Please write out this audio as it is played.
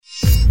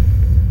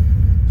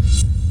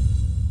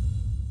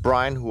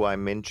Brian, who I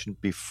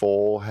mentioned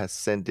before, has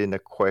sent in a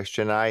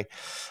question. I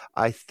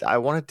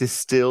want to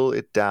distill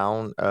it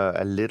down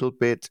a little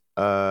bit,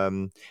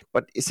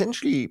 but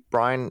essentially,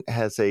 Brian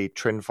has a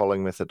trend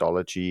following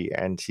methodology,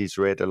 and he's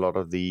read a lot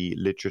of the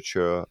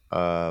literature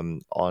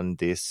on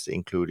this,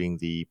 including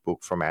the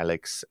book from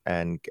Alex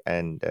and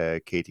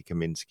Katie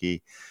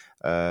Kaminsky.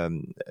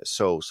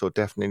 So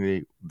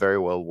definitely very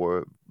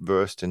well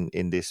versed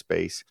in this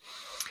space.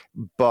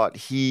 But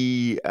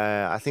he,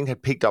 I think,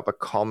 had picked up a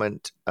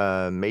comment,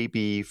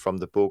 maybe from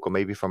the book or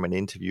maybe from an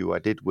interview I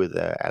did with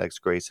Alex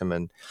Grayson,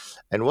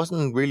 and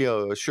wasn't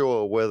really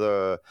sure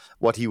whether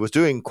what he was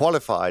doing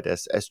qualified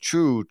as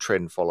true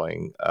trend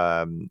following.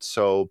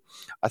 So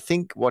I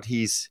think what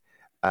he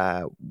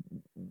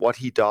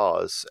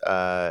does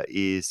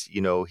is,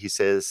 he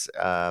says.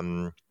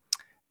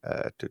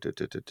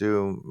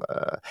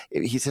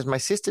 He says, my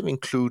system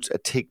includes a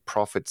take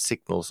profit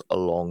signals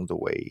along the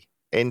way.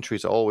 Entry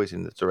is always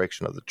in the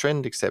direction of the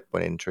trend, except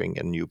when entering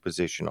a new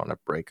position on a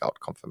breakout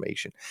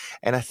confirmation.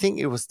 And I think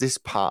it was this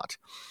part,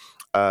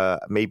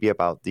 maybe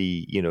about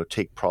the,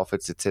 take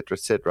profits, etc.,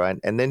 etc.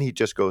 And then he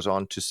just goes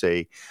on to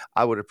say,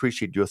 I would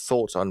appreciate your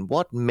thoughts on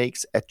what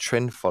makes a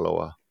trend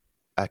follower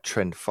a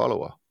trend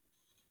follower.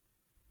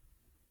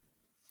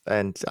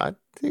 And I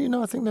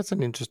think that's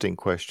an interesting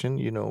question.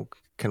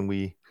 Can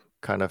we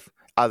kind of,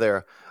 are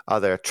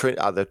there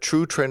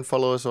true trend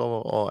followers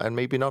or and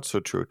maybe not so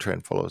true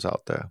trend followers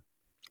out there?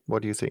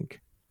 What do you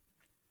think?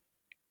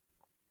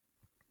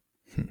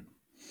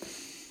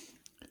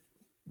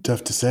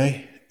 Tough to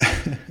say.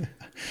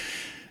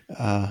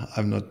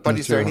 I'm not. But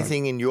is there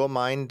anything in your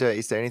mind?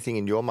 Is there anything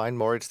in your mind,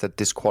 Moritz, that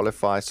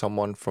disqualifies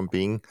someone from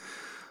being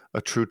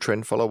a true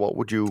trend follower? What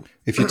would you,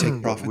 if you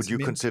take profits, what would you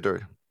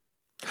consider?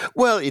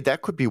 Well,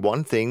 that could be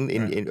one thing.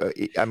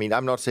 I mean,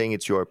 I'm not saying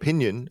it's your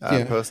opinion.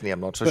 Personally, I'm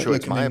not so sure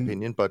it's my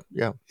opinion, but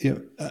yeah. Yeah.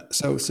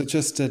 So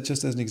just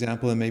as an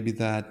example, and maybe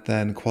that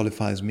then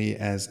qualifies me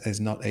as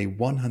not a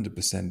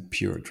 100%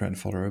 pure trend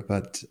follower,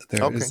 but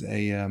there is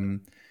a.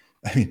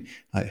 I mean,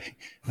 I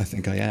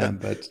think I am,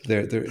 but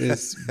there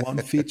is one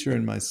feature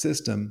in my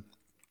system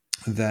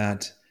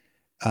that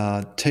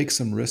take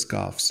some risk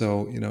off.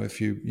 So, if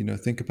you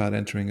think about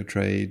entering a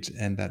trade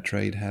and that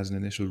trade has an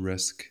initial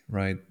risk,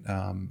 right,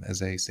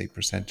 as a, say,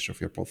 percentage of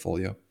your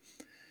portfolio.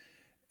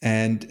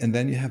 And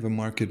then you have a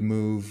market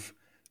move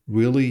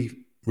really,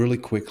 really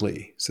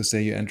quickly. So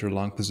say you enter a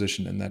long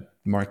position and that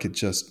market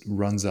just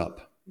runs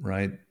up,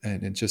 right?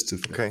 And in just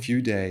a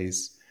few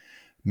days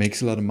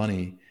makes a lot of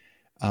money.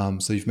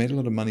 So you've made a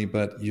lot of money,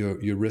 but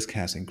your risk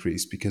has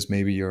increased because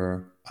maybe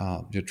your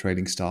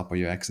trading stop or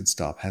your exit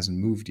stop hasn't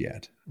moved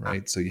yet,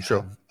 right? So you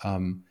have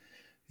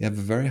a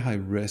very high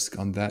risk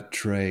on that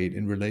trade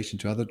in relation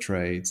to other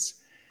trades,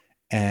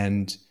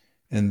 and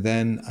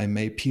then I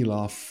may peel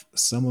off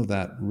some of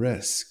that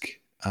risk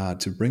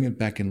to bring it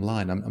back in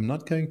line. I'm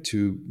not going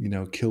to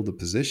kill the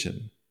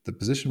position. The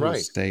position will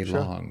stay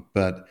long,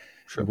 but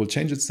it will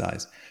change its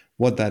size.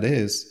 What that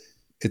is,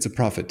 it's a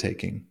profit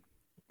taking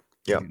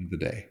at the end of the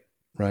day.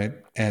 Right,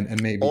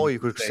 and maybe, or you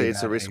could say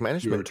it's a risk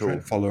management tool.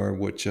 Trend follower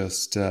would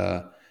just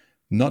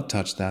not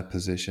touch that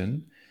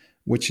position,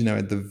 which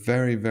at the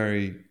very,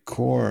 very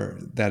core,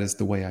 that is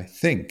the way I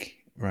think.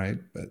 Right,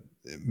 but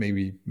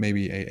maybe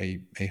a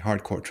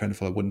hardcore trend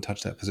follower wouldn't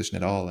touch that position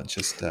at all and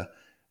just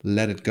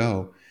let it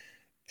go.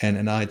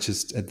 And I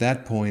just at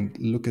that point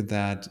look at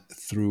that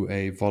through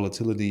a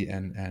volatility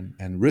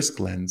and risk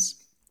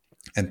lens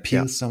and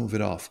peel some of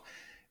it off.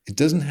 It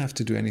doesn't have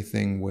to do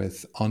anything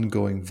with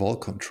ongoing vol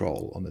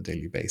control on a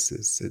daily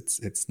basis.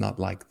 It's not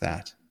like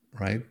that,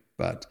 right?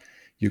 But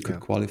you could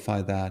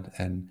qualify that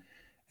and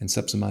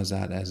subsumize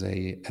that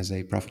as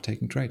a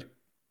profit-taking trade.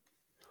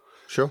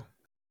 Sure.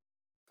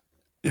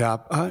 Yeah,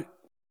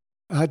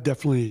 I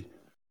definitely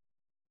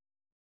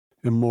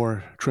am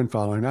more trend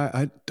following.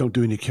 I don't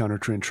do any counter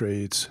trend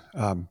trades.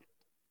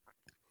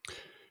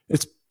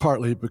 It's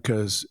partly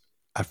because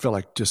I feel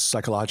like just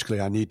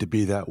psychologically I need to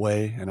be that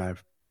way, and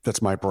that's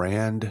my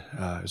brand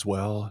as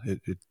well.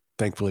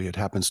 Thankfully, it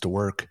happens to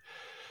work.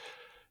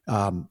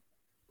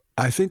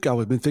 I think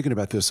I've been thinking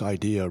about this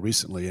idea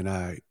recently, and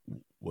I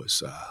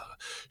was,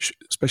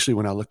 especially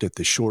when I looked at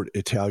the short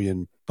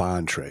Italian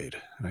bond trade,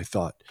 and I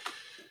thought,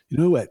 you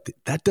know what,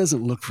 that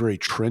doesn't look very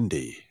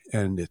trendy.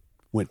 And it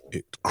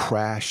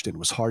crashed and it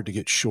was hard to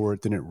get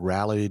short. Then it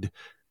rallied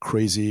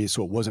crazy,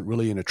 so it wasn't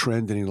really in a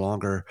trend any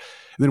longer.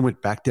 And then it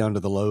went back down to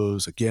the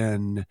lows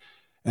again.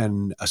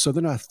 And so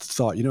then I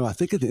thought, I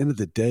think at the end of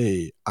the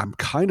day, I'm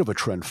kind of a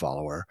trend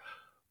follower,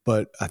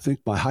 but I think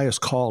my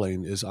highest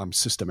calling is I'm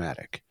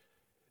systematic.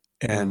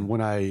 And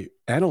when I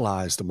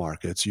analyze the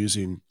markets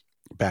using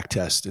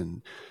backtest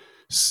and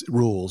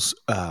rules,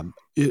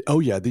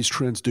 these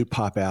trends do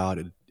pop out.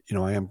 And,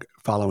 I am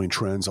following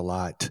trends a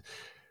lot.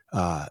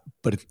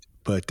 But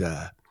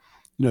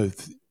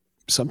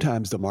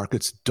sometimes the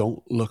markets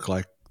don't look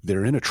like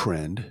they're in a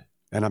trend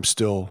and I'm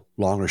still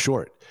long or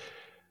short.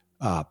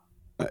 I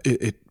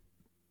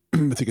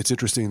think it's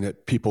interesting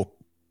that people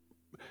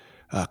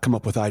come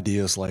up with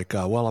ideas like,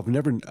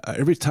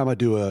 every time I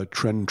do a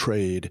trend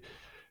trade,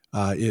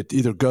 It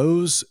either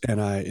goes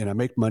and I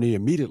make money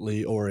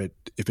immediately, or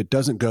if it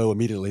doesn't go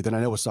immediately, then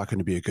I know it's not going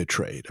to be a good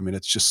trade. I mean,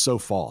 it's just so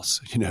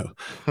false.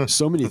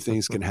 So many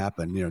things can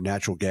happen.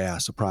 Natural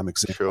gas, a prime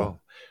example. Sure.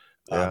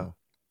 Yeah.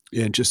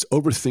 And just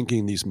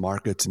overthinking these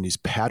markets and these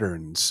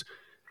patterns,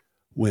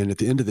 when at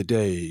the end of the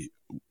day,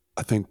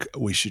 I think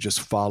we should just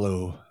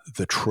follow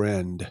the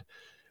trend,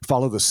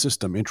 follow the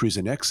system, entries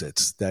and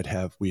exits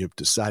that we have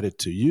decided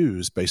to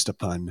use based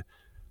upon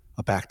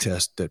a back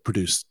test that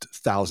produced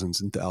thousands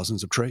and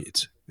thousands of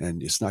trades.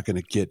 And it's not going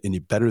to get any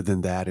better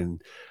than that.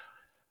 And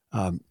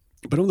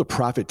but on the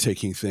profit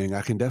taking thing,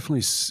 I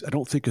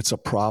don't think it's a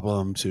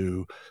problem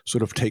to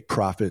sort of take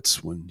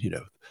profits when,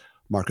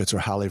 markets are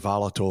highly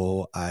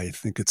volatile. I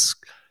think it's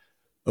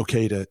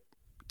okay to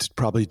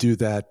probably do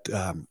that.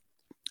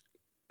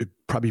 It'd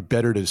probably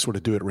better to sort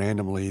of do it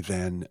randomly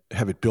than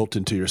have it built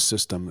into your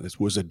system. It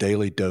was a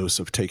daily dose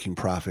of taking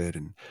profit.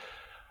 And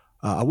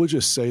I would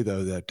just say,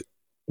 though, that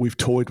we've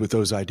toyed with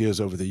those ideas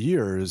over the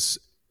years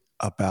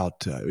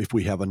about if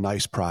we have a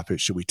nice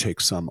profit, should we take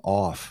some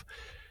off?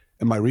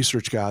 And my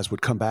research guys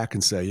would come back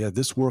and say, yeah,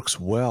 this works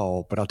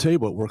well, but I'll tell you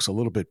what works a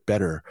little bit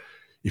better.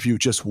 If you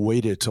just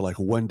waited to like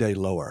 1 day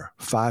lower,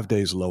 5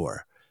 days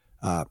lower,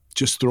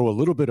 just throw a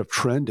little bit of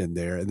trend in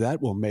there, and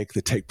that will make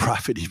the take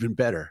profit even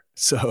better.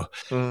 So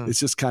it's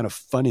just kind of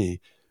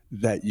funny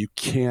that you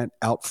can't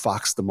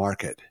outfox the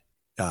market.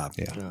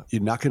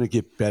 You're not going to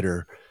get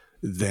better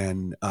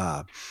than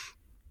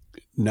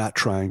not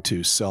trying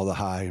to sell the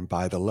high and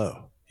buy the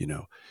low.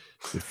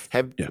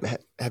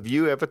 Have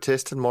you ever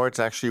tested, Moritz,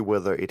 actually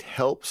whether it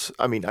helps?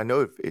 I mean, I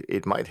know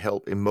it might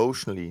help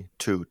emotionally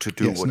to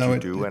do what you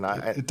do,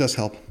 it does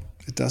help.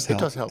 It does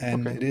help,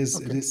 and okay. it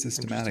is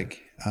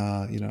systematic.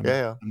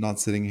 I'm not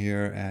sitting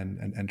here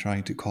and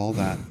trying to call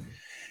that.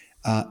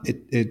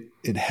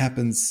 It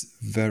happens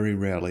very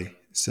rarely.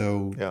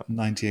 So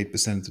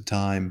 98% of the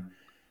time,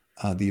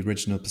 the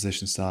original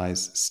position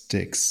size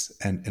sticks,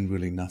 and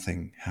really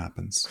nothing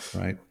happens,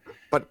 right?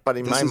 But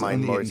in my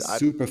mind, Moritz,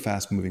 super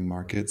fast moving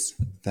markets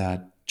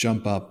that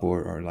jump up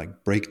or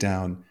like break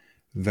down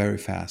very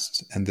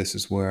fast, and this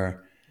is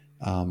where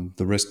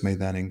the risk may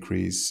then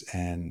increase,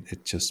 and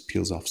it just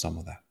peels off some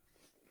of that.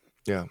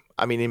 Yeah,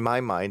 I mean, in my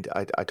mind,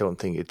 I don't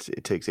think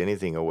it takes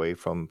anything away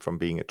from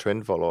being a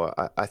trend follower.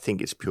 I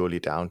think it's purely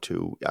down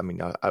to, I mean,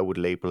 I would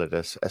label it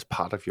as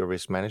part of your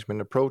risk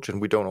management approach,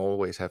 and we don't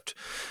all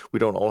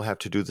have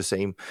to do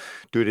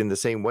it in the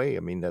same way. I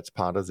mean, that's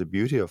part of the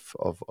beauty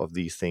of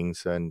these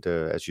things, and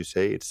as you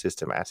say, it's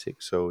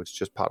systematic, so it's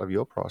just part of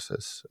your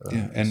process.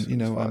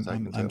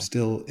 I'm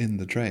still in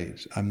the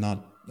trade. I'm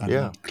not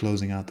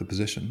closing out the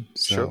position.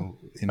 So,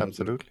 sure,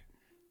 absolutely.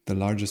 The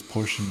largest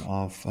portion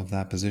of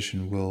that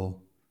position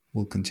will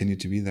continue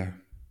to be there.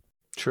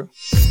 True.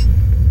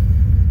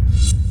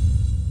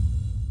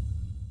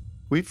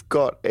 We've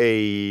got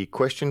a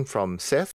question from Seth.